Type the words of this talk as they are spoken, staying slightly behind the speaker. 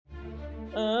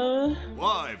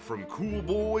Live from Cool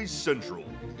Boys Central.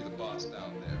 You're the boss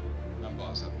down there. I'm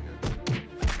boss up here.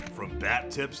 From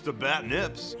bat tips to bat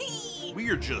nips, we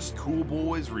are just cool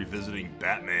boys revisiting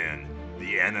Batman,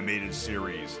 the animated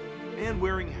series, and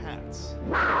wearing hats.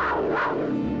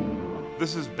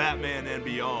 This is Batman and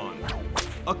Beyond,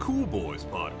 a Cool Boys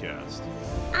podcast.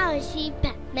 I see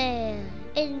Batman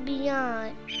and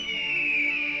Beyond.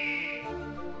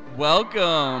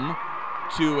 Welcome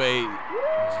to a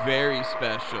very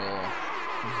special,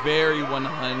 very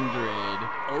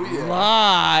 100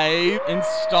 live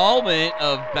installment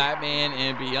of Batman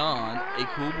and Beyond, a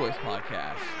Cool Boys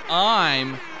podcast.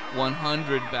 I'm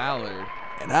 100 Ballard.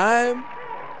 And I'm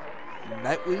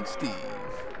Nightwing Steve.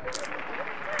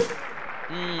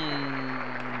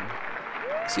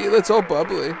 See, that's all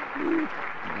bubbly.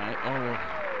 Right? Oh,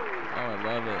 I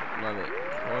love it.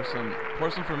 Pour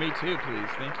some for me too, please.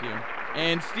 Thank you.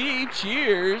 And Steve,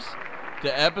 cheers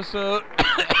to episode,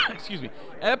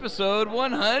 episode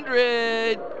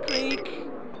 100. Clink.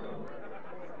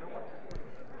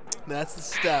 That's the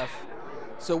stuff.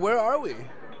 So where are we?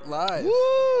 Live.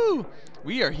 Woo!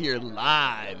 We are here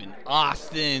live in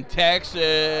Austin,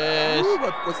 Texas. Ooh,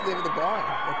 what's the name of the bar?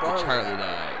 What bar? Charlie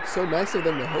Dive. So nice of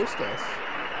them to host us.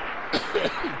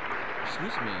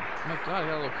 Excuse me. Oh my God, I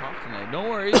got a little cough tonight. No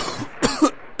worries.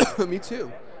 Me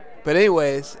too. But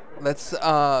anyways, let's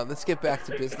get back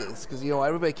to business because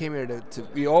everybody came here to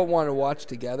we all want to watch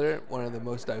together one of the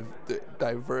most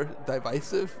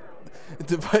divisive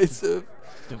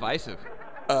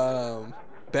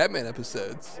Batman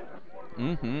episodes.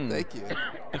 Mm-hmm. Thank you.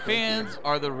 The fans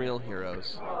are the real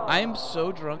heroes. I am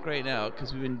so drunk right now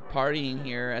because we've been partying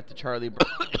here at the Charlie.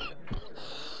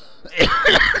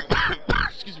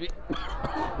 Excuse me.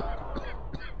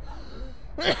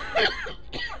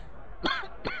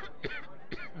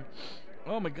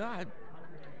 Oh my God.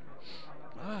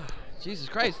 Jesus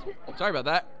Christ. Sorry about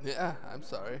that. Yeah, I'm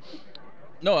sorry.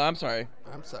 No, I'm sorry.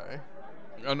 I'm sorry.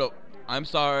 Oh no. I'm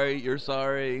sorry. You're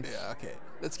sorry. Yeah, okay.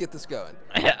 Let's get this going.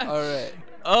 All right.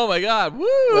 Oh my God. Woo!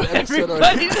 What episode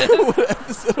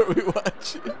are we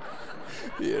watching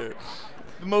here?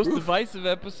 The most divisive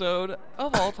episode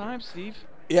of all time, Steve.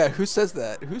 Yeah, who says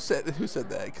that? Who said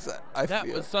that? Because I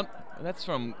feel that's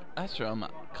from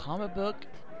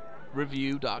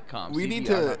comicbookreview.com. We need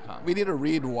to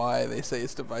read why they say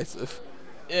it's divisive.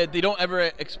 They don't ever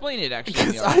explain it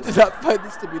actually. Because I did not find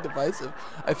this to be divisive.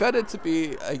 I found it to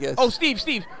be, I guess. Oh, Steve.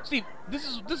 This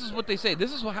is what they say.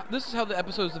 This is how the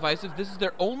episode is divisive. This is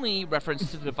their only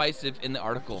reference to divisive in the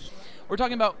article. We're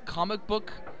talking about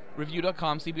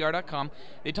comicbookreview.com, CBR.com.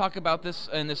 They talk about this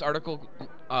in this article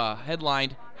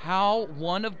headlined "How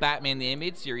One of Batman the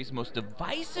Animated Series' Most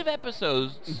Divisive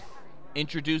Episodes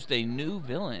Introduced a New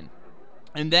Villain."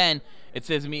 And then it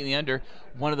says immediately under,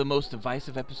 one of the most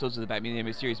divisive episodes of the Batman the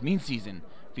Animated Series, Mean Season,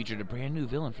 featured a brand new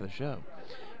villain for the show.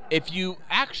 If you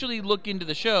actually look into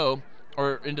the show,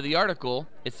 or into the article,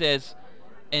 it says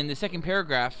in the second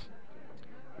paragraph,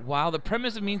 while the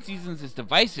premise of Mean Seasons is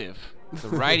divisive, the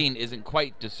writing isn't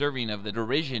quite deserving of the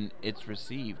derision it's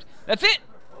received. That's it!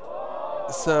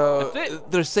 So That's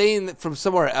it. They're saying that from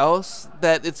somewhere else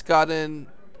that it's gotten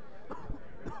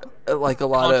like a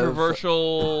lot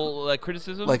controversial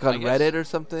criticism, like on Reddit or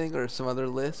something, or some other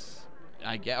lists.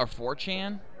 I guess, or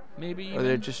 4chan, maybe. Or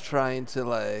they're just trying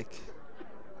to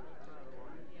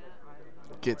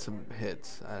get some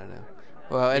hits. I don't know.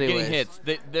 Well, anyways, getting hits.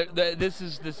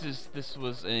 This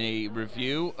was a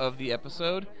review of the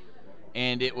episode,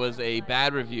 and it was a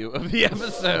bad review of the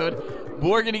episode.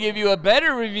 We're gonna give you a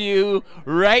better review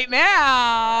right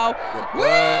now.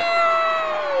 Woo!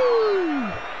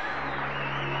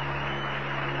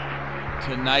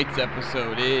 Tonight's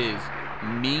episode is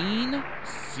Mean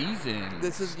Season.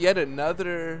 This is yet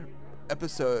another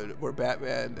episode where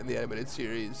Batman and the animated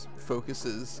series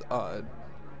focuses on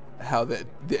how the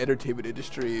entertainment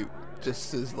industry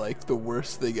just is like the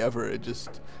worst thing ever. It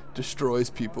just destroys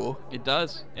people. It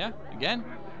does. Yeah. Again,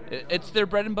 it's their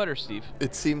bread and butter, Steve.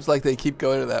 It seems like they keep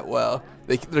going to that well.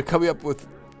 They're coming up with.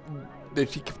 They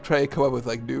keep trying to come up with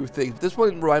like new things. This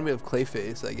one reminded me of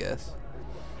Clayface, I guess.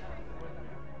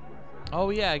 Oh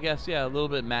yeah, I guess a little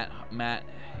bit Matt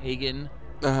Hagen.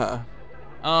 Uh-huh.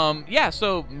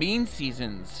 So Mean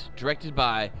Seasons, directed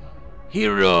by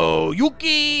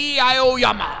Hiroyuki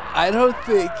Aoyama. I don't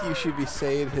think you should be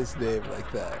saying his name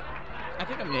like that. I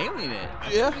think I'm nailing it.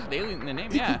 Yeah? I'm just nailing the name,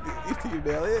 yeah. You think you're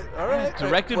nailing it? All right.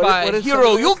 Directed What by is some of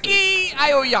this? Hiroyuki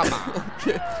Aoyama.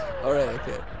 Okay. All right,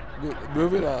 okay.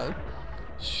 Moving on.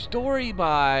 Story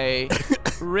by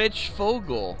Rich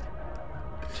Fogel.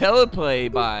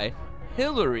 Teleplay by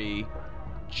Hilary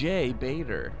J.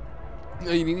 Bader.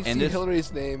 No, you need to see And this-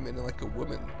 Hillary's name in like a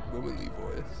womanly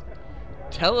voice.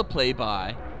 Teleplay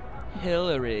by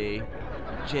Hillary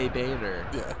J. Bader.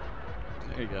 Yeah.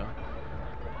 There you go.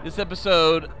 This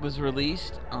episode was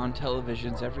released on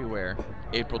televisions everywhere,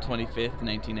 April 25th,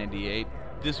 1998.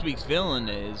 This week's villain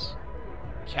is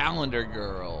Calendar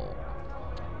Girl.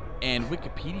 And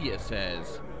Wikipedia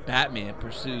says Batman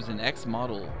pursues an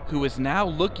ex-model who is now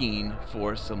looking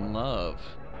for some love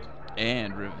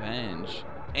and revenge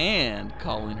and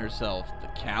calling herself the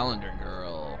Calendar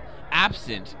Girl,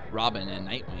 absent Robin and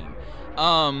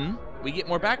Nightwing. We get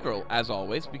more Batgirl, as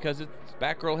always, because it's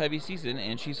Batgirl heavy season,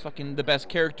 and she's fucking the best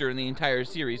character in the entire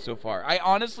series so far. I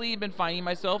honestly have been finding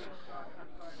myself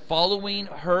following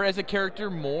her as a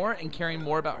character more and caring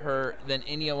more about her than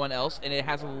anyone else, and it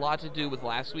has a lot to do with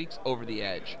last week's Over the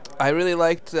Edge. I really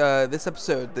liked this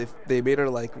episode. They made her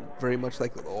like very much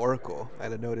like the Oracle. I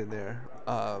had a note in there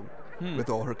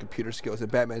with all her computer skills,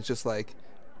 and Batman's just like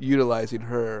utilizing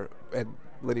her and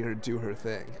letting her do her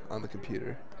thing on the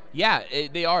computer. Yeah,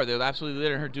 they are. They're absolutely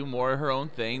letting her do more of her own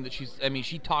thing. That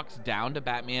she talks down to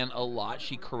Batman a lot.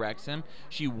 She corrects him.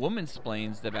 She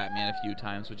woman-splains the Batman a few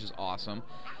times, which is awesome.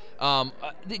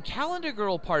 The Calendar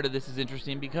Girl part of this is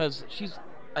interesting because she's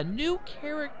a new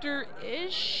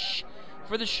character-ish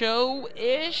for the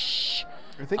show-ish.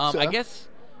 I think so.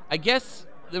 I guess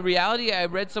the reality I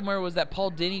read somewhere was that Paul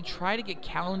Dini tried to get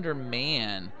Calendar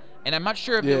Man, and I'm not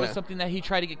sure if it was something that he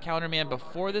tried to get Calendar Man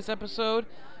before this episode,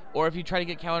 or if he tried to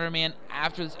get Calendar Man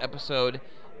after this episode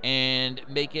and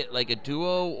make it like a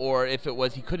duo, or if it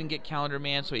was he couldn't get Calendar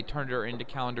Man, so he turned her into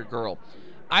Calendar Girl.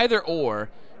 Either or,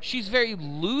 she's very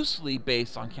loosely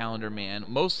based on Calendar Man,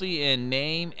 mostly in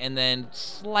name and then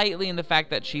slightly in the fact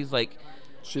that she's like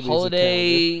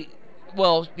holiday.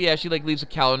 Well, yeah, she like leaves a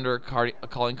calendar card, a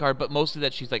calling card, but mostly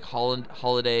that she's like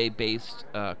holiday-based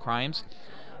crimes.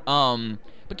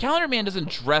 But Calendar Man doesn't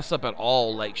dress up at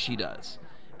all like she does.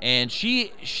 And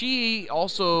she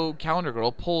also, Calendar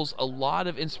Girl, pulls a lot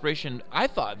of inspiration, I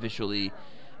thought, visually.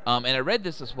 And I read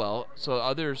this as well, so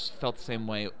others felt the same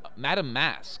way. Madame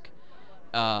Mask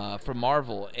from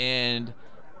Marvel. And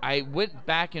I went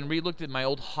back and re-looked at my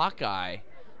old Hawkeye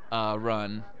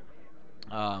run.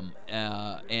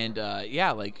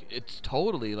 Yeah, like, it's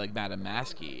totally like Madame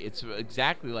Masky. It's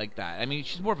exactly like that. I mean,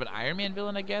 she's more of an Iron Man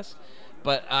villain, I guess.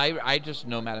 But I just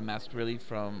know Madame Mask really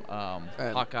from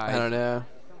Hawkeye. I don't know.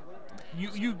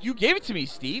 You gave it to me,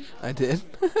 Steve. I did.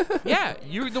 Yeah,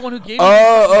 you're the one who gave.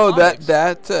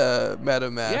 That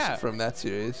Madame Mask from that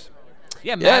series.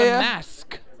 Yeah, Madame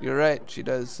Mask. You're right. She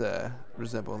does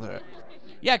resemble her.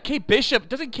 Yeah, Kate Bishop.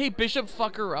 Doesn't Kate Bishop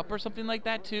fuck her up or something like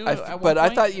that too? I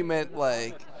thought you meant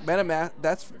like Madame Mask.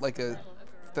 That's like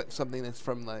something that's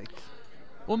from like.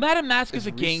 Well, Madame Mask is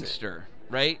a recent. gangster,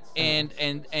 right?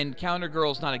 And Calendar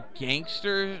Girl's not a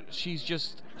gangster.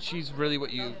 She's really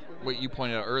what you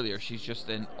pointed out earlier. She's just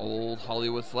an old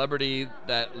Hollywood celebrity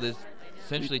that is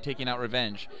essentially taking out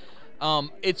revenge.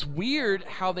 It's weird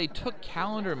how they took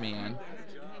Calendar Man,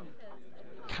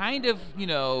 kind of,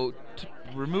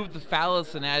 removed the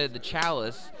phallus and added the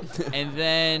chalice, and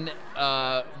then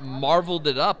marveled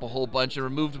it up a whole bunch and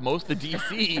removed most of the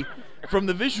DC from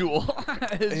the visual.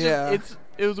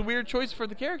 It was a weird choice for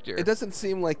the character. It doesn't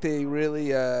seem like they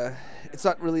really. It's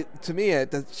not really to me.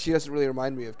 She doesn't really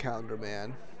remind me of Calendar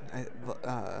Man,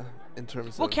 in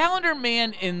terms of. Well, Calendar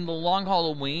Man in the Long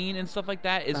Halloween and stuff like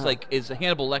that is a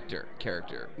Hannibal Lecter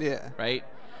character. Yeah. Right.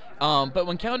 But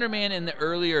when Calendar Man in the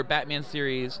earlier Batman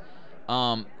series,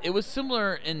 it was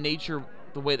similar in nature,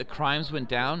 the way the crimes went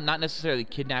down, not necessarily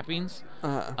kidnappings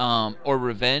or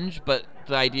revenge, but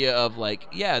the idea of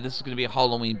like, this is going to be a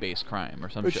Halloween-based crime or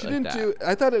some shit like that.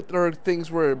 I thought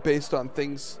things were based on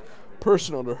things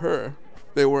personal to her.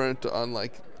 They weren't on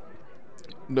like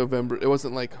November. It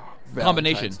wasn't like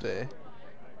Valentine's Day.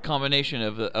 Combination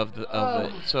of the.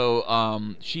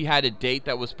 So she had a date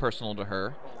that was personal to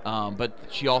her, but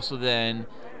she also then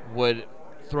would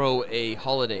throw a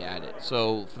holiday at it.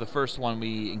 So for the first one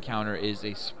we encounter is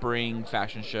a spring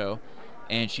fashion show,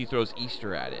 and she throws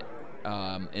Easter at it.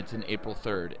 It's in April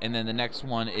 3rd, and then the next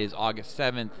one is August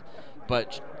 7th,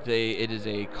 but it is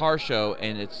a car show,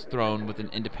 and it's thrown with an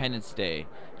Independence Day,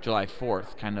 July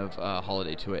 4th kind of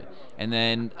holiday to it. And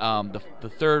then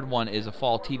the third one is a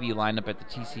fall TV lineup at the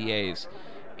TCAs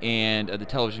and the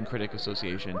Television Critic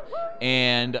Association,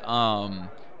 and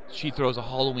she throws a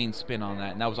Halloween spin on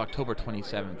that, and that was October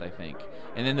 27th, I think.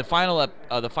 And then the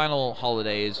final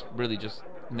holiday is really just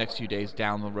next few days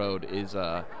down the road is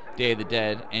Day of the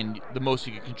Dead, and the most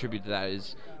you can contribute to that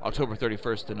is October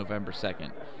 31st to November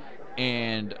 2nd.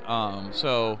 And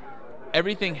so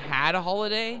everything had a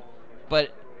holiday,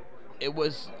 but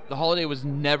the holiday was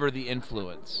never the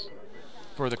influence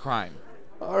for the crime.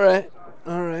 All right.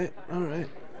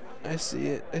 I see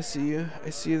it. I see you.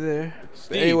 I see you there.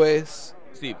 Steve. Anyways.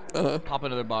 Steve, Uh-huh. pop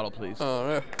another bottle, please. All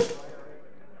right.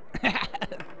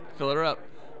 Fill her up.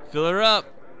 Fill her up.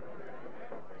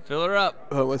 Fill her up.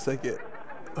 Hold on 1 second.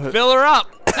 Fill her up.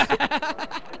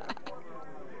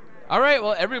 All right,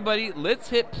 well, everybody, let's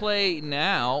hit play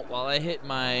now while I hit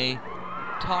my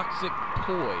toxic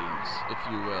poise, if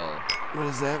you will. What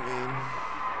does that mean?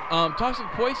 Toxic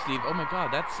poise, Steve. Oh my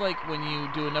God, that's like when you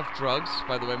do enough drugs.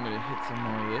 By the way, I'm gonna hit some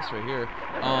more of this right here.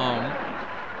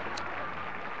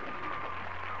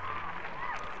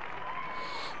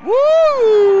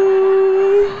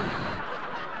 Woo!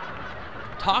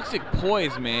 Toxic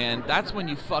poise, man. That's when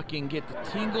you fucking get the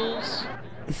tingles.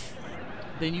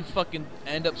 Then you fucking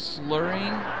end up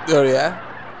slurring. Oh yeah.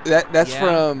 That's Yeah.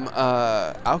 from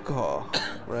alcohol,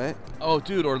 right? Oh,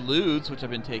 dude, or ludes, which I've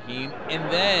been taking,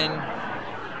 and then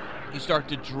you start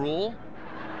to drool,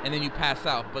 and then you pass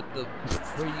out. But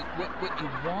what you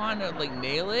want to like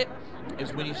nail it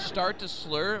is when you start to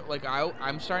slur, like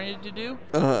I'm starting to do.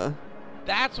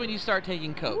 That's when you start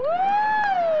taking coke,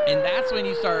 and that's when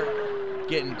you start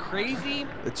getting crazy.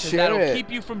 Let's 'cause share that'll it. keep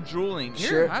you from drooling. Here,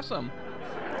 Share- have some.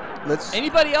 Let's.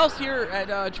 Anybody else here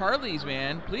at Charlie's,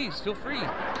 man? Please feel free.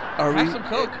 Are have we? some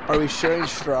coke. Are we sharing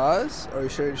straws? Are we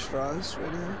sharing straws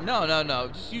right now? No.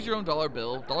 Just use your own dollar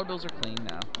bill. Dollar bills are clean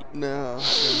now. No.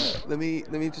 Let me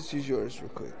just use yours real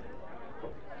quick.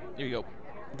 Here you go.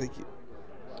 Thank you.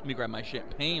 Let me grab my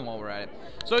champagne while we're at it.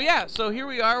 So yeah, so here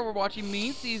we are. We're watching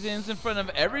Mean Seasons in front of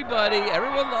everybody.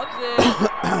 Everyone loves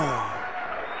it.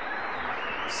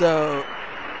 So,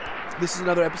 this is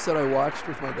another episode I watched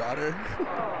with my daughter,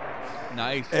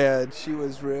 Nice. and she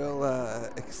was real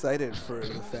excited for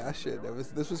the fashion.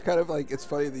 This was kind of like, it's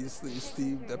funny, these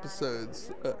themed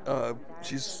episodes.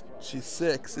 She's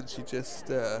 6 and she just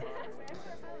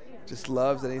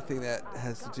loves anything that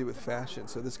has to do with fashion.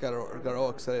 So this got all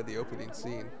excited at the opening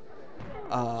scene.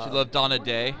 She loved Donna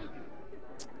Day.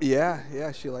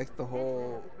 Yeah, she liked the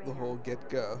whole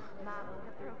get-go.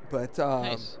 But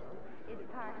Nice.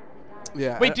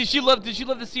 yeah. Wait, did she love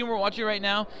the scene we're watching right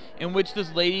now, in which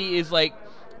this lady is like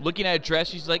looking at a dress?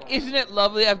 She's like, "Isn't it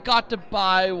lovely? I've got to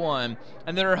buy one."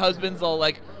 And then her husband's all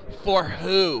like, "For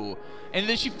who?" And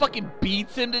then she fucking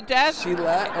beats him to death. She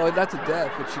laughed. Oh, not to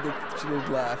death, but she did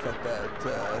laugh at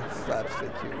that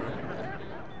slapstick humor.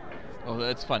 Oh,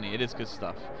 that's funny. It is good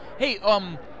stuff. Hey,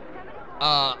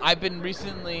 I've been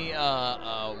recently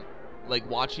like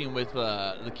watching with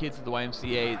the kids at the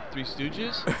YMCA Three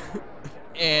Stooges,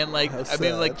 and like How I've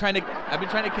been like sad. I've been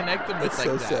trying to connect them with That's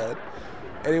like so that.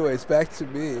 sad. Anyways, back to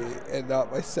me and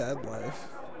not my sad life.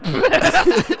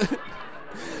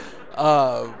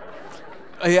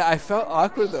 Yeah, I felt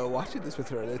awkward though watching this with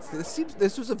her.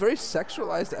 This was a very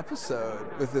sexualized episode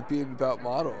with it being about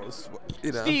models.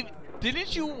 You know. Steve,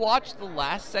 didn't you watch the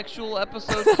last sexual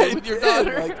episode I with your did.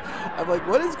 daughter? I'm like,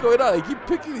 what is going on? I keep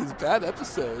picking these bad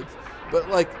episodes, but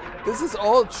like, this is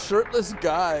all shirtless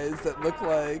guys that look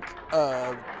like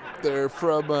they're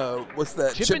from what's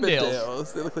that?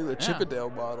 Chippendales. They look like they're Yeah. Chippendale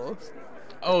models.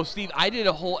 Oh, Steve, I did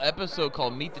a whole episode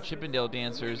called Meet the Chippendale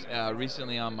Dancers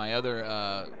recently on my other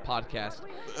podcast.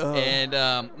 And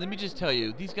let me just tell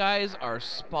you, these guys are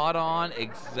spot on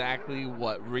exactly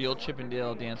what real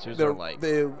Chippendale dancers are like.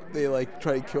 They like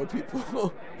try and kill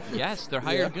people. Yes, they're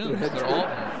hired Yeah, goons.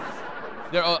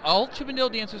 they're They're all Chippendale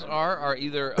dancers are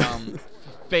either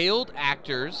failed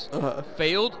actors,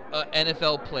 failed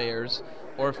NFL players,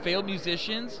 or failed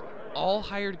musicians. All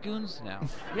hired goons now.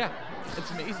 Yeah,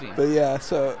 it's amazing. But yeah,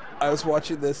 so I was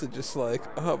watching this and just like,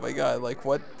 oh my god, like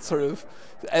what sort of,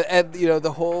 and you know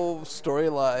the whole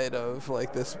storyline of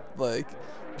like this like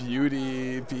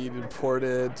beauty being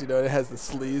important. You know, it has the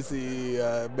sleazy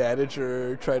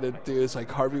manager trying to do his like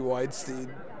Harvey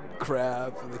Weinstein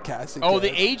crap and the casting. Oh, the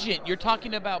couch. agent. You're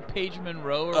talking about Paige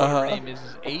Monroe, or Uh-huh. her name is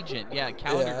his agent. Yeah,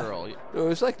 Calendar Yeah. Girl. It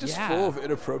was like just Yeah. full of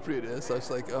inappropriateness. I was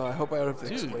like, oh, I hope I don't have to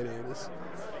Dude. explain any of this.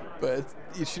 But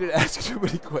you shouldn't ask too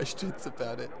many questions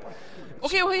about it.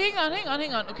 Okay, well, hang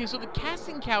on. Okay, so the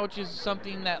casting couch is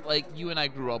something that like you and I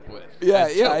grew up with. Yeah,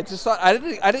 as yeah. I jokes. just thought I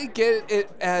didn't get it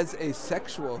as a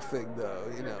sexual thing though.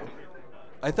 You know,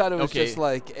 I thought it was Okay. just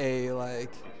like a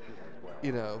like,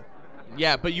 you know,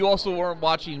 Yeah, but you also weren't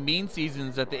watching Mean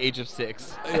Seasons at the age of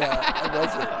 6. yeah, I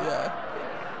wasn't. Yeah,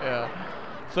 Yeah.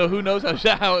 So who knows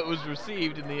how it was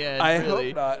received in the end? I really.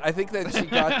 hope not. I think that she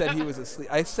got that he was asleep.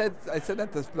 I said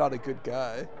that that's not a good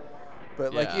guy.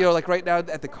 But like Yeah. like right now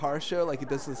at the car show, like it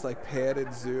does this like pan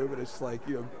and zoom, and it's like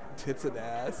tits and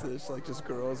ass, and it's like just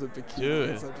girls in bikinis.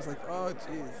 Dude. So I'm just like, oh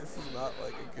jeez, this is not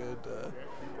like a good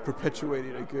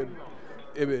perpetuating a good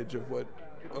image of what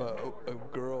a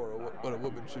girl or what a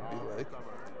woman should be like.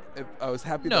 And I was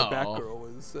happy that No. Batgirl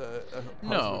was a positive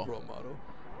No. role model.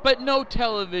 But no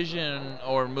television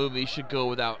or movie should go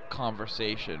without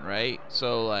conversation, right?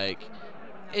 So, like,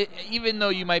 even though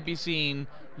you might be seeing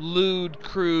lewd,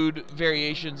 crude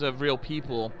variations of real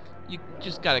people, you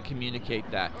just got to communicate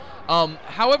that.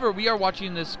 However, we are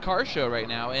watching this car show right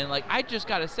now, and, like, I just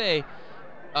got to say,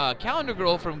 Calendar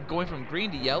Girl going from green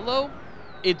to yellow,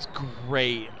 it's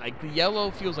great. Like, the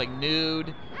yellow feels like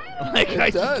nude. Like, I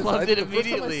It does. just loved it the first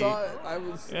time immediately. I saw it, I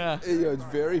was, Yeah. it's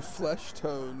very flesh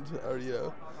toned. Or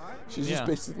she's Yeah. just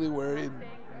basically wearing.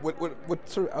 What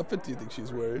sort of outfit do you think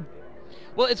she's wearing?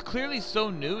 Well, it's clearly so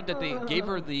nude that they gave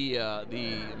her the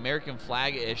American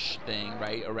flag-ish thing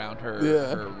right around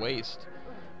her waist,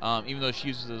 even though she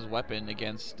uses it as a weapon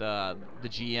against the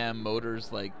GM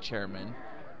Motors chairman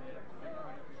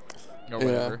or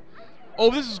whatever. Oh,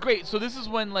 this is great. So this is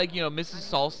when Mrs.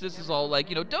 Solstice is all like,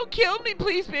 don't kill me,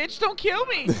 please, bitch, don't kill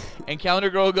me. And Calendar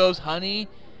Girl goes, honey,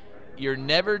 you're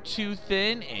never too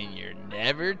thin and you're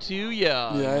never too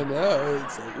young. Yeah, I know.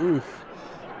 It's like, oof.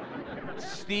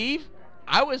 Steve,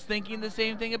 I was thinking the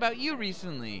same thing about you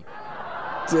recently.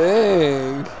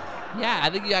 Dang. Yeah, I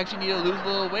think you actually need to lose a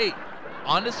little weight.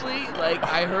 Honestly,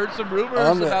 I heard some rumors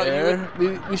On the about air?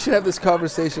 you. We should have this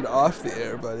conversation off the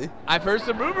air, buddy. I've heard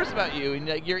some rumors about you, and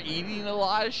you're eating a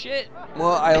lot of shit.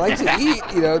 Well, I like to eat,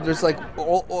 there's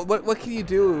what can you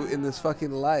do in this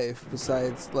fucking life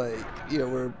besides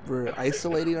we're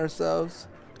isolating ourselves?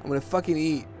 I'm going to fucking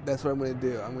eat. That's what I'm going to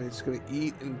do. I'm just going to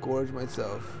eat and gorge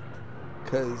myself.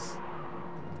 Cuz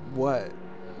what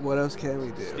else can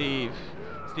we do?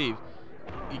 Steve,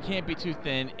 you can't be too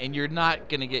thin, and you're not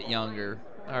going to get younger,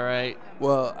 all right?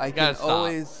 Well, I can gotta stop.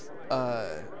 always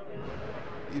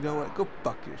you know what? Go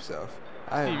fuck yourself.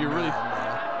 Steve, you're really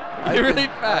fat. you're really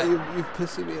fat. You've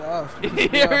pissing me off. Who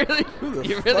the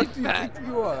you're fuck really do you fat. think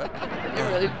you are? You're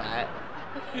really fat.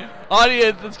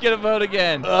 Audience, let's get a vote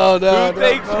again. Oh no! Who no,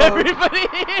 thinks no. everybody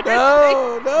here?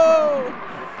 No!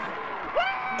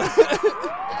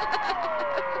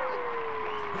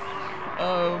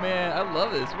 Oh man, I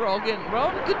love this. We're all having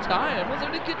a good time. Everyone's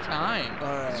having a good time. All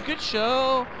right. It's a good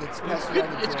show. Let's It's pass it good.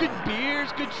 on to It's John. good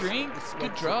beers, good drinks,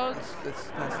 good drugs.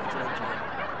 Let's pass it to John.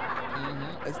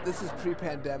 Mm-hmm. This is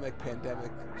pre-pandemic,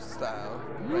 pandemic style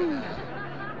right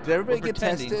now. Did everybody We're get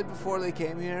pretending. tested before they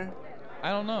came here? I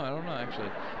don't know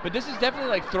actually. But this is definitely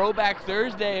like Throwback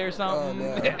Thursday or something.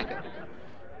 Oh, no.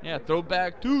 Yeah,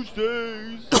 Throwback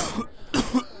Tuesdays.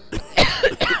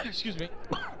 Excuse me.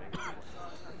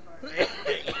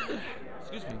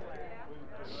 Excuse me.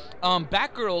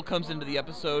 Batgirl comes into the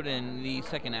episode in the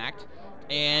second act,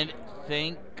 and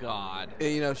thank God.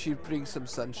 And, she brings some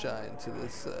sunshine to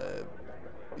this,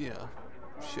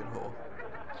 shithole.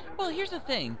 Well, here's the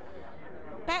thing,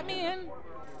 Batman,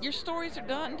 your stories are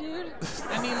done, dude.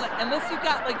 I mean, unless you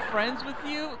got friends with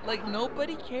you,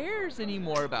 nobody cares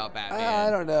anymore about Batman.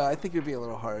 I don't know. I think you're being a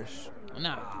little harsh.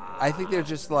 Nah. I think they're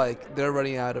just they're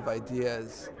running out of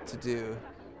ideas to do.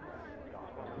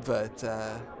 But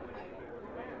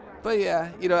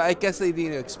yeah, I guess they need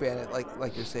to expand it,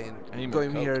 like you're saying, I need more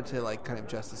going Coke. here to kind of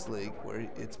Justice League, where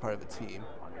it's part of a team.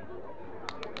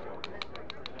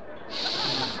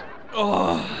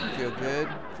 Oh. Feel good?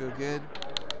 Feel good?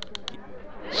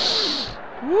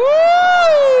 Woo!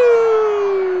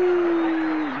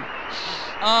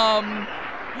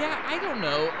 Yeah, I don't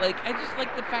know. I just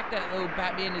like the fact that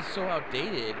Batman is so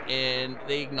outdated, and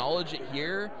they acknowledge it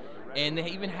here, and they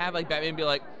even have Batman be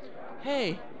like,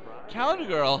 "Hey, Calendar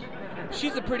Girl,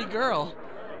 she's a pretty girl,"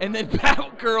 and then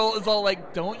Batgirl is all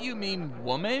like, "Don't you mean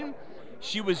woman?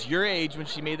 She was your age when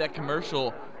she made that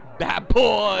commercial, Bat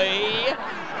Boy."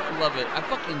 I love it. I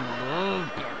fucking love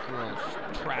Batgirl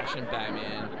trashing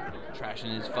Batman,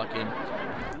 trashing his fucking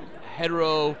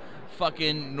hetero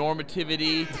fucking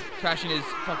normativity, trashing his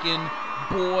fucking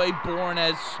boy born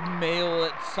as male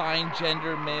at sign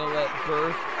gender, male at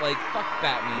birth. Fuck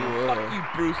Batman. Whoa. Fuck you,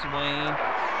 Bruce Wayne.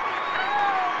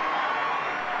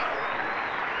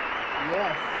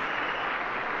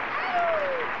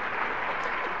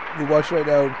 We're watching right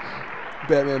now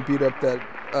Batman beat up that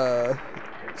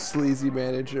sleazy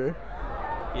manager.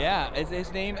 Yeah, is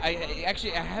his name? I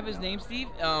have his name, Steve.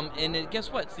 And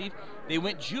guess what, Steve? They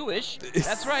went Jewish.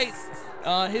 That's right.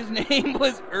 His name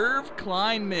was Irv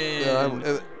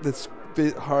Kleinman. That's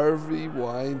Harvey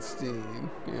Weinstein.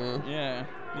 Yeah. Yeah.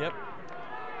 Yep.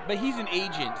 But he's an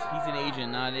agent. He's an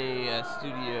agent, not a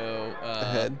studio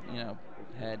head.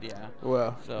 Head. Yeah.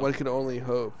 Well, So- one can only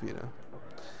hope,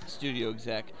 Studio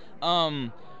exec.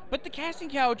 But the casting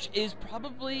couch is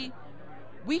probably.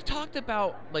 We've talked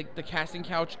about like the casting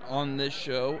couch on this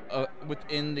show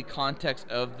within the context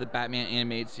of the Batman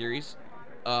animated series.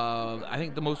 I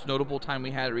think the most notable time we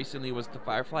had recently was the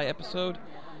Firefly episode,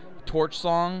 Torch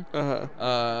Song,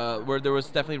 where there was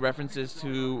definitely references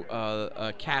to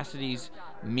Cassidy's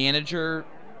manager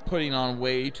putting on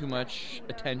way too much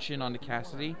attention onto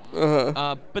Cassidy.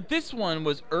 But this one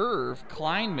was Irv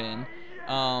Kleinman.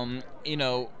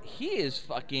 He is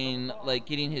fucking like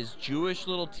getting his Jewish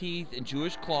little teeth and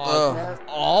Jewish claws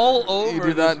all over. You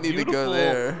do not this need to go beautiful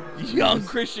there. young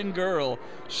Christian girl.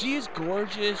 She is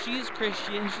gorgeous. She is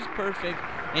Christian. She's perfect.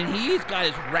 And he's got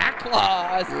his rat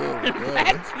claws and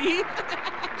rat teeth.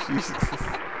 Jesus.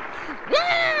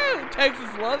 Woo!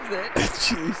 Texas loves it.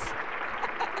 Jeez.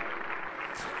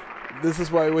 This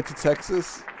is why I went to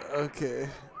Texas? Okay.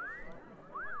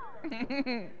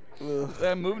 Ugh.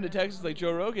 I'm moving to Texas like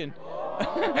Joe Rogan.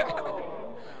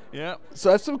 Yeah. So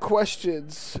I have some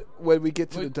questions when we get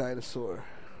to the Wait. dinosaur.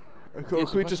 Or Yeah, can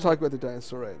some we just talk about the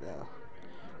dinosaur right now?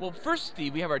 Well, first,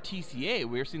 Steve, we have our TCA.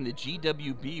 We're seeing the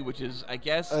GWB, which is, I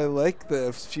guess. I like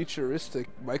the futuristic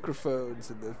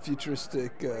microphones and the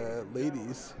futuristic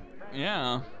ladies.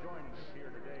 Yeah.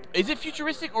 Is it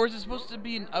futuristic, or is it supposed to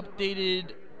be an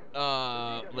updated,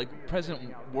 present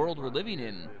world we're living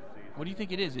in? What do you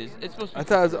think it is? It's supposed to be I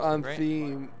thought it was futuristic, on right?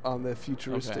 theme on the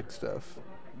futuristic Okay. stuff,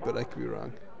 but I could be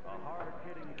wrong.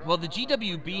 Well, the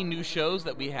GWB new shows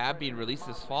that we have being released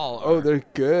this fall are Oh, they're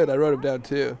good. I wrote them down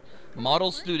too.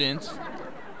 Model Students,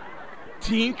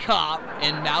 Teen Cop,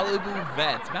 and Malibu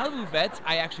Vets. Malibu Vets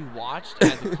I actually watched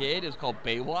as a kid. It was called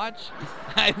Baywatch.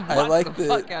 I I watched like the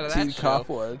fuck out of Teen that show. Cop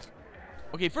one.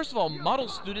 Okay, first of all, Model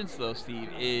Students, though, Steve,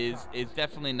 is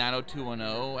definitely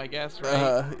 90210, I guess,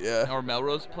 right? Yeah. Or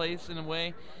Melrose Place, in a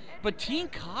way. But Teen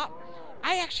Cop,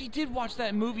 I actually did watch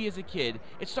that movie as a kid.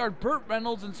 It starred Burt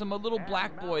Reynolds and some little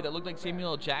black boy that looked like Samuel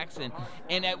L. Jackson.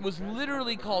 And it was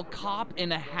literally called Cop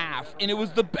and a Half. And it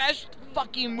was the best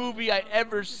fucking movie I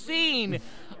ever seen.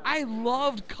 I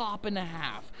loved Cop and a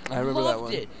Half. I remember that loved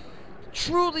one. it.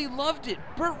 Truly loved it.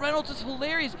 Burt Reynolds is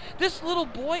hilarious. This little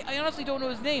boy, I honestly don't know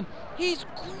his name. He's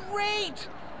great.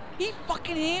 He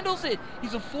fucking handles it.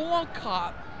 He's a full-on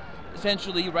cop,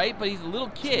 essentially, right? But he's a little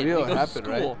kid. real, He it goes happened,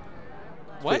 to right? school.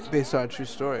 What? Based on a true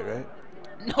story, right?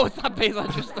 No, it's not based on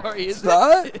a true story, is It's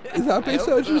not? It's not I based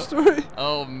hope on a true so. story?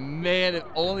 Oh, man, if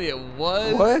only it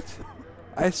was. What?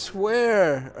 I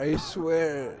swear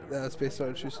that was based on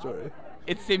a true story.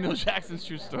 It's Samuel Jackson's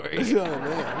true story. Oh,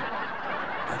 man.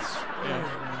 I swear,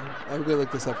 man. I'm going to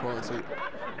look this up. Hold on a second.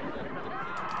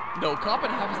 No, Cop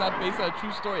and a Half is not based on a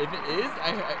true story. If it is,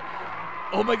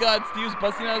 oh my God, Steve's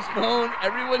busting out his phone.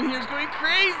 Everyone here is going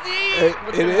crazy.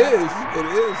 What's It gonna is. happen?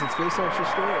 It is. It's based on a true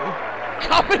story.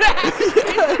 Cop and a Half is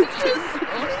based on a true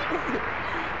story.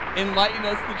 Enlighten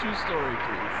us the true story,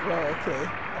 please. Well, okay.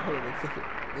 Hold on a second.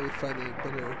 Let me find a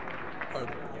better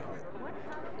article on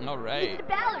it. All right. Mr.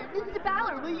 Ballard, Mr.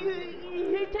 Ballard, will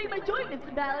you take my joint,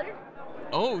 Mr. Ballard?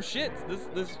 Oh shit!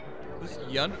 This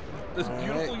All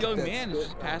beautiful right, young that's man is good.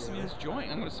 just passing me his joint.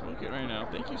 I'm gonna smoke it right now.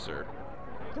 Thank you, sir.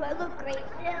 Do I look great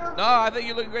still? No, I think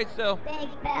you're looking great still.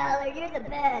 Thanks, Ballard, you're the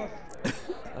best.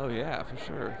 Oh yeah, for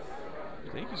sure.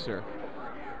 Thank you, sir.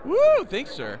 Woo!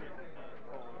 Thanks, sir.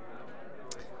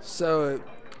 So,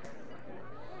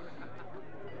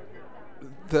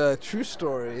 the true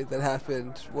story that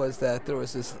happened was that there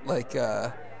was this,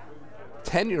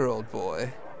 10-year-old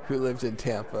boy who lived in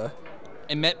Tampa.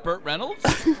 And met Burt Reynolds?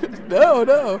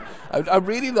 No. I'm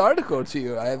reading the article to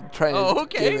you. I'm trying to Oh,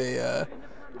 okay.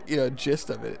 give a, gist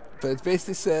of it. But it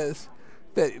basically says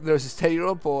that there was this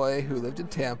 10-year-old boy who lived in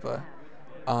Tampa,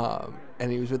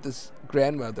 and he was with his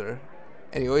grandmother,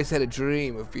 and he always had a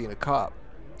dream of being a cop.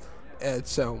 And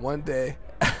so one day,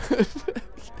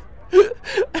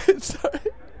 sorry,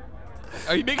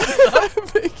 Are you making this up?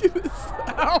 I'm making this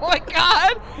up. Oh my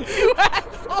God! You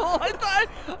asshole!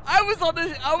 I was on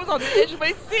the edge of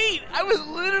my seat. I was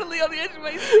literally on the edge of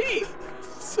my seat.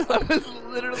 I was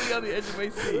literally on the edge of my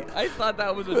seat. I thought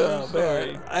that was a true Oh,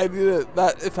 story. man. I need to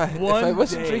not if I One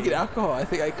wasn't day. drinking alcohol, I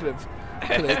think I could have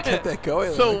kept that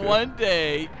going. So longer. one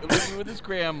day, living with his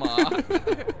grandma,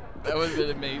 that would have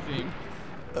been amazing.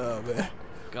 Oh man.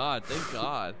 God, thank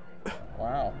God.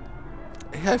 Wow.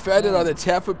 I found it on the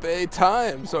Tampa Bay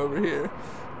Times over here.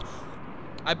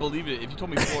 I believe it. If you told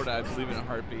me Florida, I'd believe it in a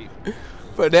heartbeat.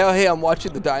 But now, hey, I'm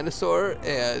watching The Dinosaur,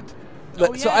 and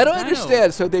Oh, So yeah, I don't Dino.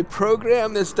 understand. So they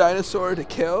programmed this dinosaur to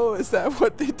kill? Is that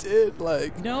what they did?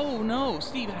 Like, No,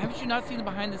 Steve, haven't you not seen the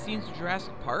behind the scenes of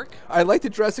Jurassic Park? I like the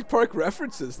Jurassic Park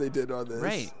references they did on this.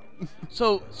 Right.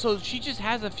 So she just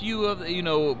has a few of the,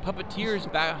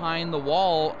 puppeteers behind the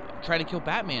wall trying to kill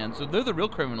Batman. So they're the real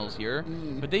criminals here.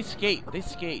 But they skate.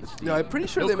 Steve. No, I'm pretty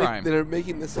sure No crime. they're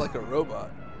making this like a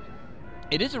robot.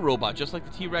 It is a robot, just like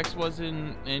the T-Rex was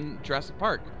in Jurassic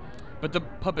Park. But the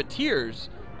puppeteers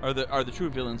are the true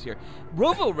villains here.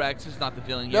 Robo-Rex is not the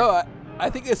villain here. No, I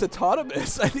think it's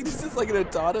autonomous. I think this is like an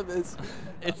autonomous.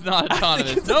 It's not I autonomous.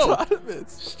 think it's No,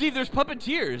 autonomous. Steve, there's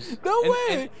puppeteers. No And-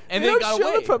 way. And they they don't got show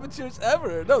away. the puppeteers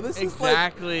ever. No, this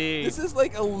Exactly. is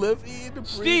like a living.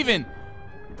 breathing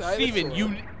Steven,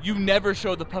 dinosaur. you never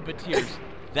show the puppeteers.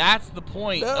 That's the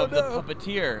point No, of the no.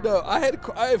 puppeteer. No, I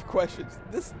have questions.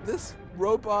 This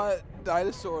robot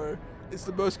dinosaur is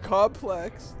the most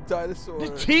complex dinosaur. The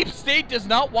deep state does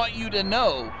not want you to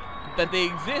know that they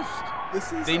exist.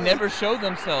 This is They like- never show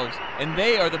themselves, and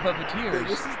they are the puppeteers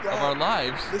This is of not- our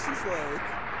lives. This is like.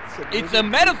 some It's living, a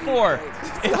metaphor.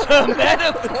 breathing It's dinosaur. a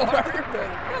metaphor. It's not a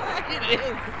metaphor. It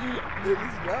is. It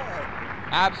is not.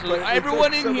 Absolutely. But it's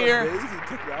Everyone like in some here, amazing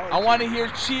technology. I want to hear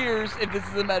cheers if this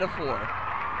is a metaphor.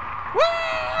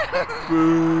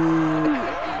 Woo!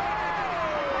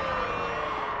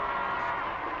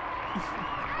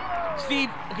 Steve,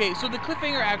 okay, so the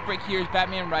cliffhanger act break here is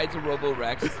Batman rides a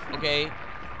Robo-Rex, okay?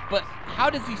 But how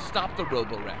does he stop the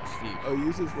Robo-Rex, Steve? Oh, he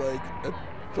uses like a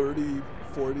 30,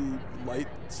 40 light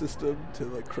system to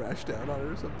like crash down on it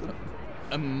or something.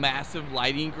 A massive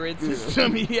lighting grid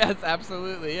system? Yes,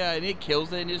 absolutely, yeah, and it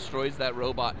kills it and destroys that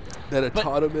robot. That But-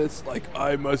 autonomous, like,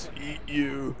 I must eat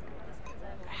you.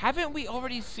 Haven't we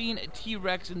already seen a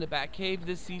T-Rex in the Batcave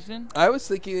this season? I was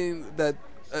thinking that,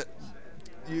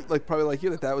 you probably like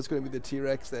you, that was going to be the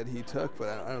T-Rex that he took, but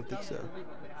I don't think so.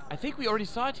 I think we already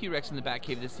saw a T-Rex in the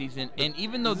Batcave this season, and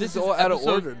even though this is all out of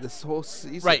episode- order. This whole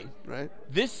season, Right. Right.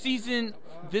 This season,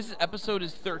 this episode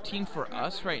is 13 for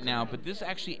us right now, but this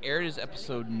actually aired as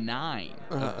episode 9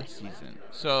 of the season.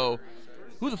 So,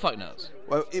 who the fuck knows?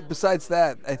 Well, besides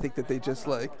that, I think that they just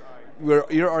like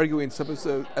you're arguing some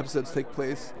episodes take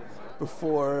place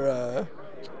before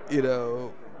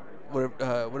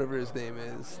whatever his name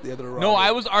is, the other Robert. No,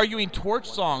 I was arguing Torch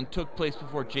Song took place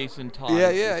before Jason Todd.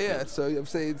 Yeah. So I'm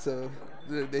saying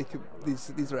they could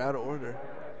these are out of order.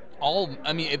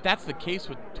 If that's the case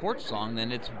with Torch Song,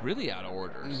 then it's really out of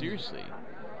order. Seriously.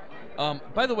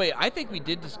 By the way, I think we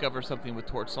did discover something with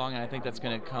Torch Song, and I think that's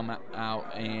going to come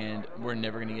out, and we're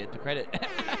never going to get the credit.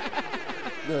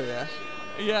 Oh yeah.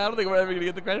 Yeah, I don't think we're ever going to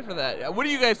get the credit for that. What do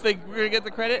you guys think? We're going to get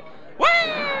the credit? Woo!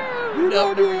 You No, don't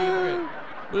we're do gonna get the it.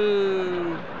 credit. Boo!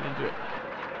 Didn't do it.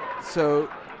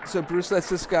 So Bruce lets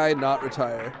this guy not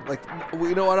retire. Like,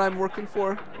 you know what I'm working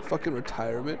for? Fucking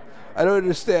retirement. I don't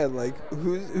understand. Like,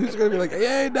 who's gonna be like,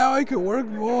 hey, now I can work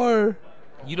more?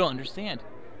 You don't understand.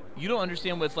 You don't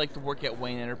understand what it's like to work at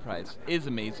Wayne Enterprise. It is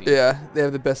amazing. Yeah, they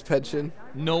have the best pension.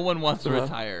 No one wants to Uh-huh.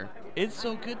 retire. It's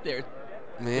so good there.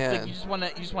 Man. It's like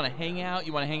you just want to hang out.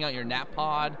 You want to hang out in your nap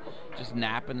pod, just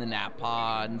nap in the nap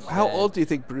pod. Instead. How old do you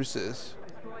think Bruce is?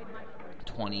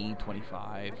 20,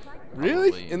 25.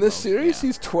 Really? probably, In this most, series, yeah.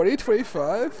 he's 20,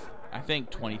 25? I think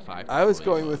 25. I was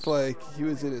probably going with like he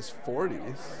was in his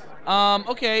 40s.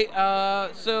 Okay.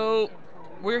 So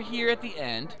we're here at the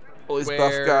end. All these buff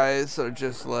where- guys are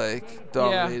just like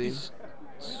dominating. Yeah, these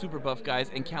super buff guys,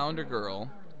 and Calendar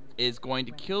Girl is going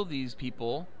to kill these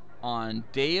people on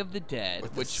Day of the Dead,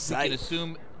 With a which we scythe. can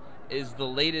assume is the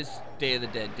latest Day of the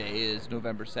Dead day, is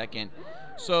November 2nd.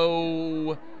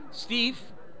 So, Steve,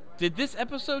 did this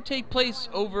episode take place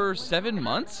over 7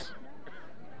 months?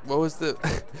 What was the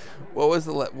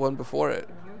one before it?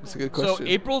 It's a good question.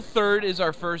 So April 3rd is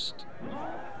our first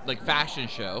fashion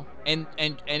show, and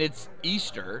it's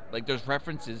Easter. Like, there's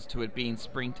references to it being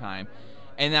springtime.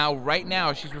 And now, right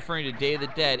now, she's referring to Day of the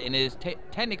Dead, and it is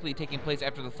technically taking place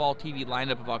after the fall TV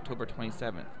lineup of October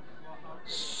 27th.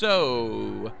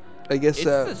 So, I guess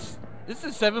this is a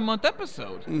 7-month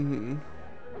episode. mhm.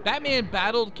 Batman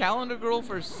battled Calendar Girl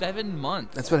for 7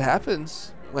 months. That's what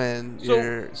happens when So,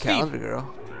 you're Steve- Calendar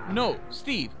Girl. No,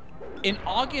 Steve. In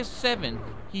August 7th,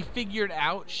 he figured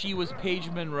out she was Paige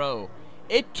Monroe.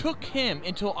 It took him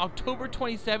until October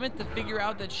 27th to figure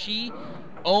out that she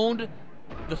owned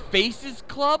the Faces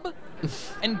Club,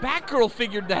 and Batgirl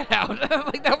figured that out.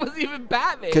 Like, that was even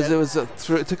Batman. Because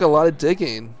it took a lot of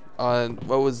digging on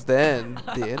what was then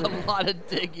the a internet. lot of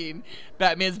digging.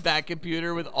 Batman's back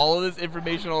computer with all of this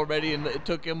information already, and it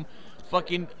took him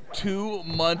fucking 2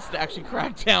 months to actually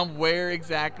crack down where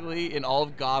exactly in all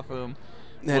of Gotham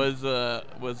And-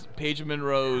 was Paige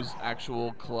Monroe's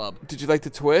actual club. Did you like the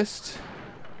twist?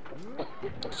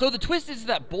 So the twist is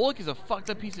that Bullock is a fucked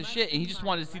up piece of shit, and he just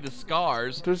wanted to see the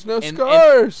scars. There's no And-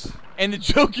 scars. And the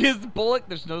joke is Bullock.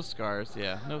 There's no scars.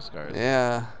 Yeah, no scars.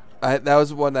 Yeah. That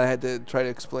was one that I had to try to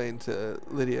explain to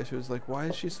Lydia. She was like, "Why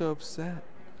is she so upset?"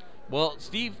 Well,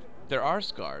 Steve, there are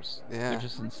scars. Yeah. They're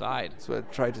just inside. That's what I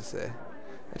tried to say.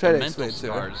 I tried to Mental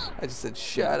explain to her. scars. I just said,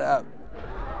 "Shut up."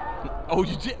 Oh,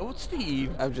 you did? Oh,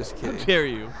 Steve. I'm just How kidding. dare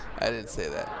you? I didn't say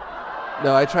that.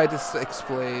 No, I tried to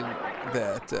explain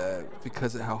that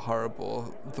because of how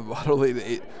horrible the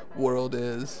modeling world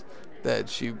is, that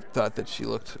she thought that she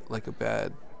looked like a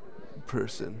bad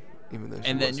person, even though she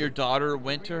And then wasn't. your daughter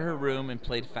went to her room and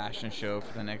played fashion show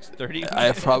for the next 30 minutes.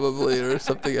 I probably or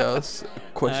something else.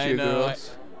 Question I know,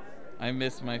 girls. I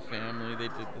miss my family. They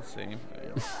did the same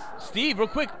thing. Steve, real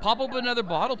quick, pop open another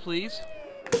bottle, please.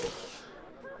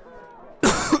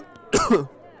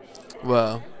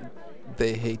 Well,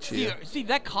 they hate you. Steve,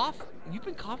 that cough, you've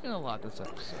been coughing a lot this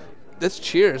episode. Let's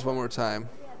cheers one more time.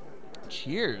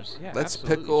 Cheers. Yeah, Let's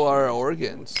absolutely. pickle our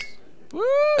organs. Woo!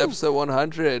 Episode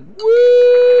 100.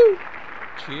 Woo!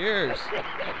 Cheers.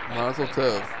 Mazel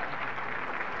tov.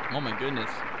 Oh my goodness.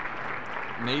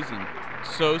 Amazing.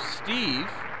 So, Steve,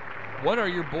 what are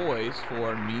your boys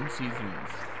for Mean Seasons?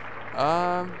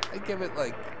 I give it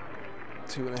like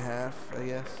 2.5, I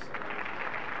guess.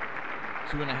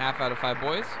 2.5 out of 5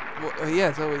 boys? Well, yeah,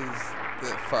 it's always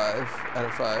the 5 out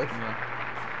of 5.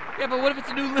 Yeah, but what if it's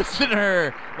a new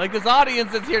listener? Like this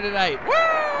audience that's here tonight. Woo!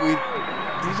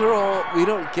 We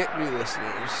don't get new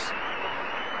listeners.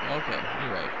 Okay,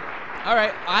 you're right. All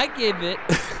right, I give it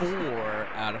 4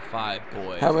 out of 5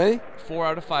 boys. How many? 4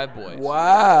 out of 5 boys.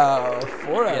 Wow,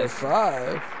 4 out of Yes.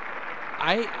 5.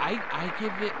 I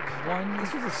give it one.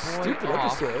 This was a boy stupid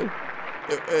off. episode.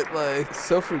 It like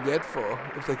so forgetful.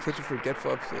 It's like such a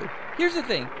forgetful episode. Here's the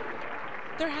thing.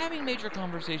 They're having major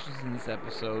conversations in this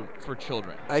episode for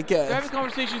children. I They're having guess.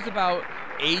 conversations about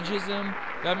ageism.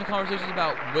 They're having conversations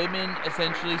about women,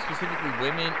 essentially, specifically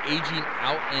women, aging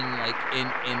out in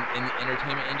the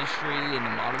entertainment industry, in the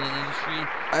modeling industry.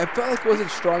 I felt like it wasn't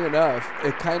strong enough.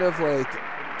 It kind of like,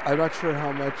 I'm not sure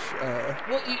how much.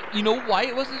 Well, you know why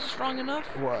it wasn't strong enough?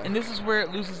 Why? And this is where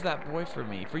it loses that boy for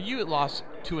me. For you, it lost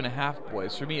 2.5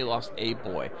 boys. For me, it lost a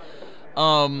boy.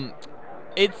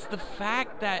 It's the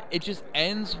fact that it just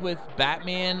ends with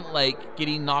Batman like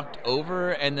getting knocked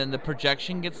over, and then the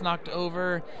projection gets knocked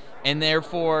over, and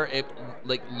therefore it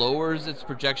like lowers its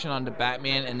projection onto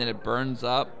Batman, and then it burns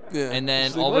up, Yeah. and then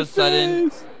She's like, all "My of a sudden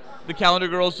face! the calendar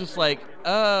girl's just like,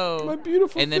 oh, My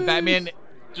beautiful and then face." Batman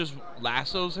just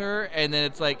lassos her, and then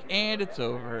it's like, and it's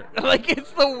over. Like,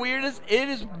 it's the weirdest. It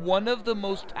is one of the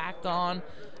most tacked on,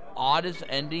 oddest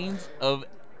endings of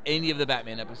any of the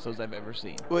Batman episodes I've ever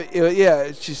seen. Well,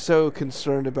 yeah, she's so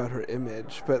concerned about her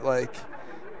image, but like,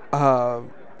 I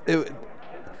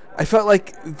felt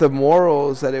like the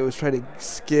morals that it was trying to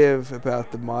give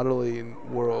about the modeling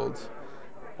world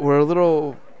were a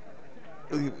little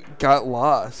got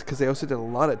lost because they also did a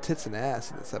lot of tits and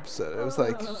ass in this episode. It was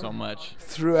like So much.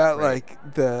 throughout Right.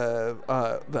 like the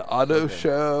auto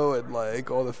show and like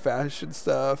all the fashion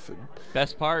stuff and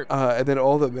Best part. and then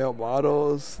all the male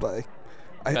models. Like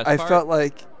Best I part? felt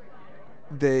like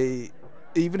they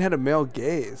even had a male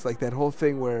gaze, like that whole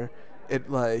thing where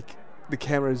it like the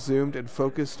camera zoomed and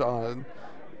focused on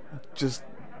just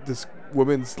this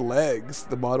woman's legs,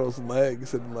 the model's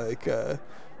legs, and like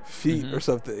feet or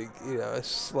something. You know, it's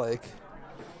just like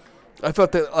I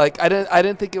felt that like I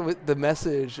didn't think it was the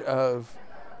message of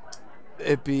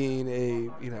it being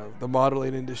the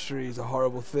modeling industry is a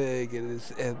horrible thing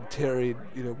and tearing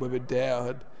women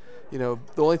down. The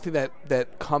only thing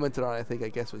that commented on, I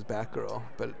guess, was Batgirl,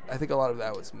 but I think a lot of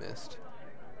that was missed.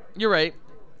 You're right.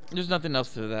 There's nothing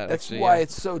else to that. That's actually, why yeah.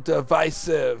 it's so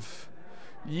divisive.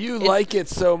 You It's- like it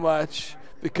so much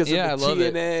because Yeah, of I love the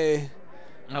it. TNA.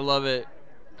 I love it.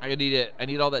 I need it. I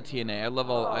need all that TNA.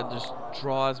 I just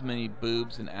draw as many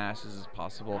boobs and asses as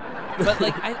possible. But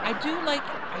like, I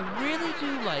really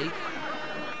do like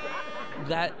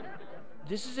that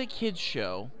this is a kids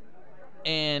show,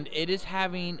 and it is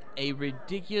having a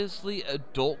ridiculously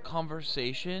adult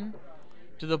conversation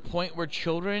to the point where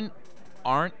children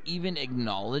aren't even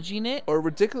acknowledging it. Or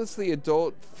ridiculously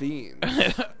adult themes.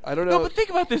 I don't know. No, but think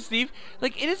about this, Steve.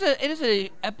 Like, it is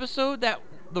a episode that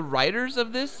the writers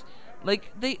of this,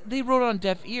 like, they wrote on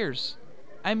deaf ears.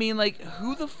 I mean, like,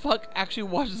 who the fuck actually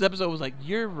watched this episode was like,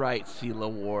 you're right, Celia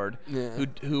Ward, Yeah.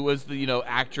 who was the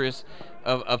actress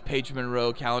of Paige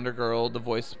Monroe, Calendar Girl, the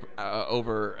voice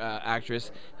over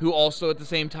actress, who also at the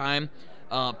same time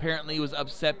apparently was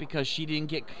upset because she didn't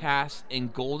get cast in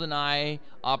GoldenEye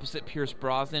opposite Pierce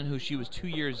Brosnan, who she was 2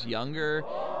 years younger,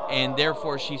 and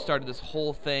therefore she started this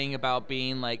whole thing about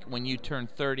being like, when you turn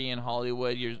 30 in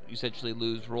Hollywood, you essentially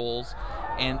lose roles,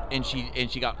 and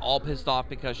she got all pissed off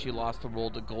because she lost the role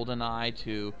to GoldenEye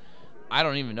to, I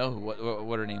don't even know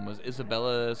what her name was,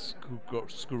 Isabella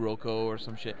Scirocco or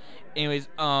some shit. Anyways,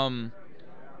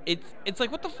 It's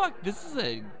like, what the fuck? This is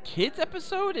a kids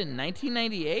episode in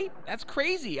 1998? That's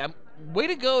crazy. Way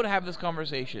to go to have this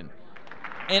conversation.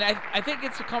 And I think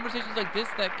it's conversations like this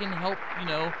that can help,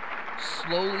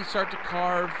 slowly start to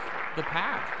carve the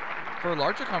path for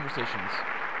larger conversations.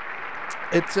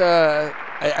 It's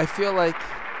I feel like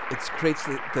it creates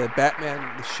the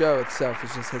Batman, the show itself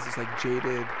has this like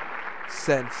jaded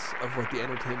sense of what the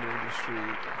entertainment industry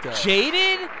does.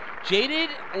 Jaded,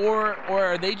 or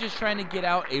are they just trying to get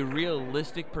out a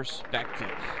realistic perspective?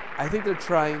 I think they're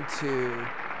trying to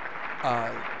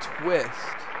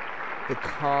twist the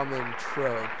common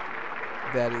trope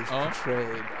that is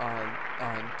portrayed on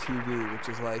TV, which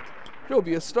is like, you'll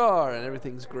be a star and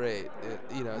everything's great.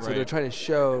 So they're trying to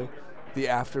show the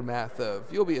aftermath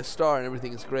of you'll be a star and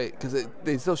everything's great, because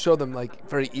they still show them like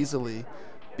very easily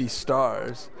be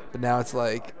stars, but now it's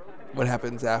like what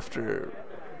happens after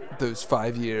those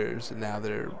 5 years, and now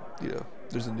they're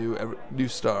there's a new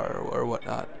star or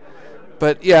whatnot.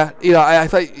 But yeah, I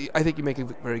think you make a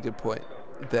very good point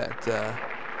that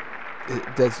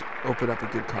it does open up a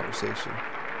good conversation.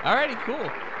 Alrighty,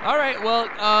 cool. All right, well,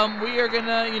 we are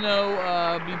gonna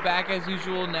be back as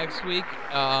usual next week.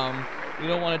 We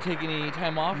don't want to take any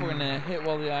time off. We're gonna hit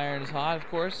while the iron is hot, of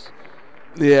course.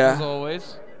 Yeah. As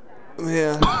always.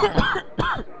 Yeah.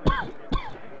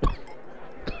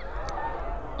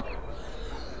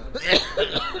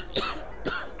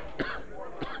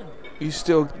 You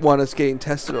still want us getting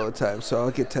tested all the time, so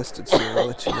I'll get tested soon. I'll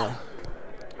let you know.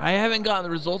 I haven't gotten the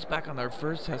results back on our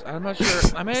first test. I'm not sure.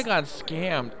 I may have gotten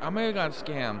scammed.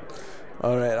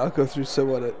 All right, I'll go through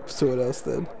someone else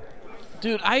then.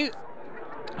 Dude, I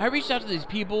reached out to these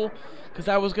people because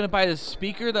I was gonna buy this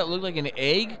speaker that looked like an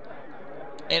egg,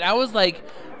 and I was like,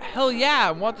 hell yeah,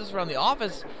 I want this around the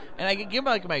office, and I could give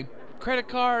them like my credit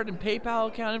card and PayPal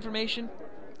account information.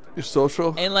 Your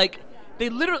social? And like, they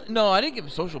literally, no, I didn't give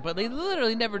them social, but they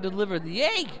literally never delivered the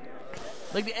egg.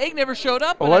 Like, the egg never showed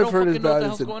up, and all I I've don't heard fucking know what the about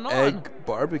hell's is going an on. egg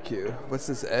barbecue. What's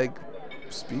this egg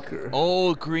speaker?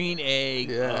 Oh, green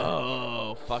egg. Yeah.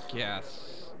 Oh, fuck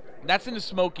yes. That's into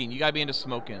smoking. You gotta be into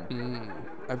smoking.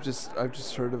 I've just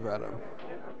heard about them.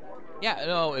 Yeah,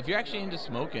 no, if you're actually into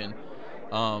smoking,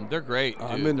 they're great, dude.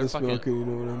 I'm into They're fucking- smoking, you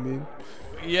know what I mean?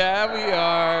 Yeah, we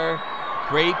are.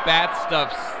 Great bat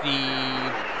stuff,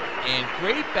 Steve. And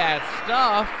great bat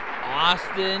stuff,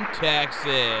 Austin,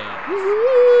 Texas.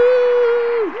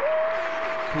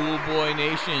 Cool Boy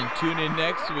Nation, tune in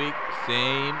next week.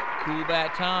 Same Cool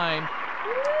Bat time,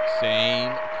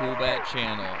 same Cool Bat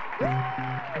channel.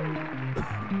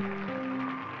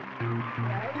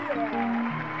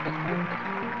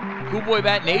 Cool Boy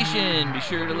Bat Nation, be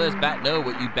sure to let us Bat know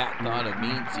what you Bat thought of me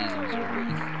in seasons, or what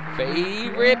your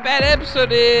favorite Bat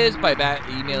episode is by Bat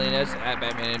emailing us at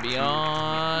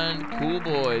BatmanandBeyond,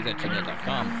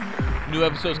 coolboys@gmail.com. New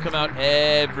episodes come out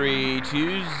every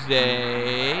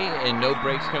Tuesday, and no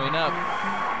breaks coming up.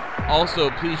 Also,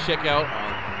 please check out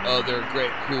our other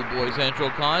great Cool Boy Central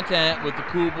content with the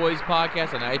Cool Boys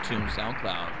podcast on iTunes,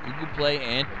 SoundCloud, Google Play,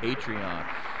 and Patreon.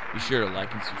 Be sure to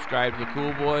like and subscribe to the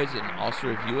Cool Boys, and also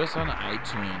review us on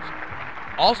iTunes.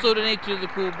 Also donate to the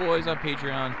Cool Boys on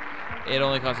Patreon. It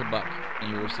only costs $1,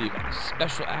 and you'll receive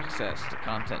special access to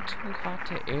content too hot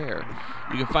to air.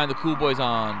 You can find the Cool Boys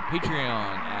on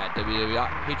Patreon at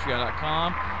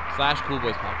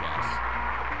www.patreon.com/coolboyspodcast.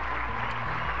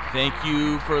 Thank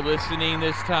you for listening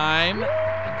this time.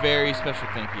 Very special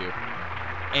thank you.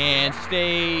 And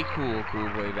stay cool, Cool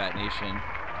Boy Bat Nation.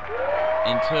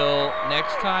 Until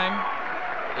next time,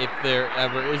 if there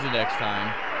ever is a next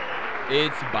time,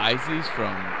 it's Bizees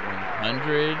from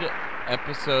 100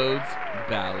 Episodes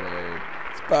Ballard.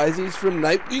 It's Bizees from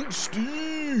Nightwing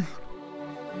Steve.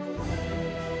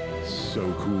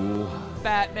 So cool.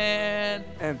 Batman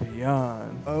And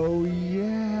beyond. Oh,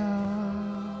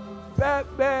 yeah.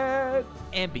 Batman.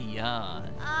 and beyond.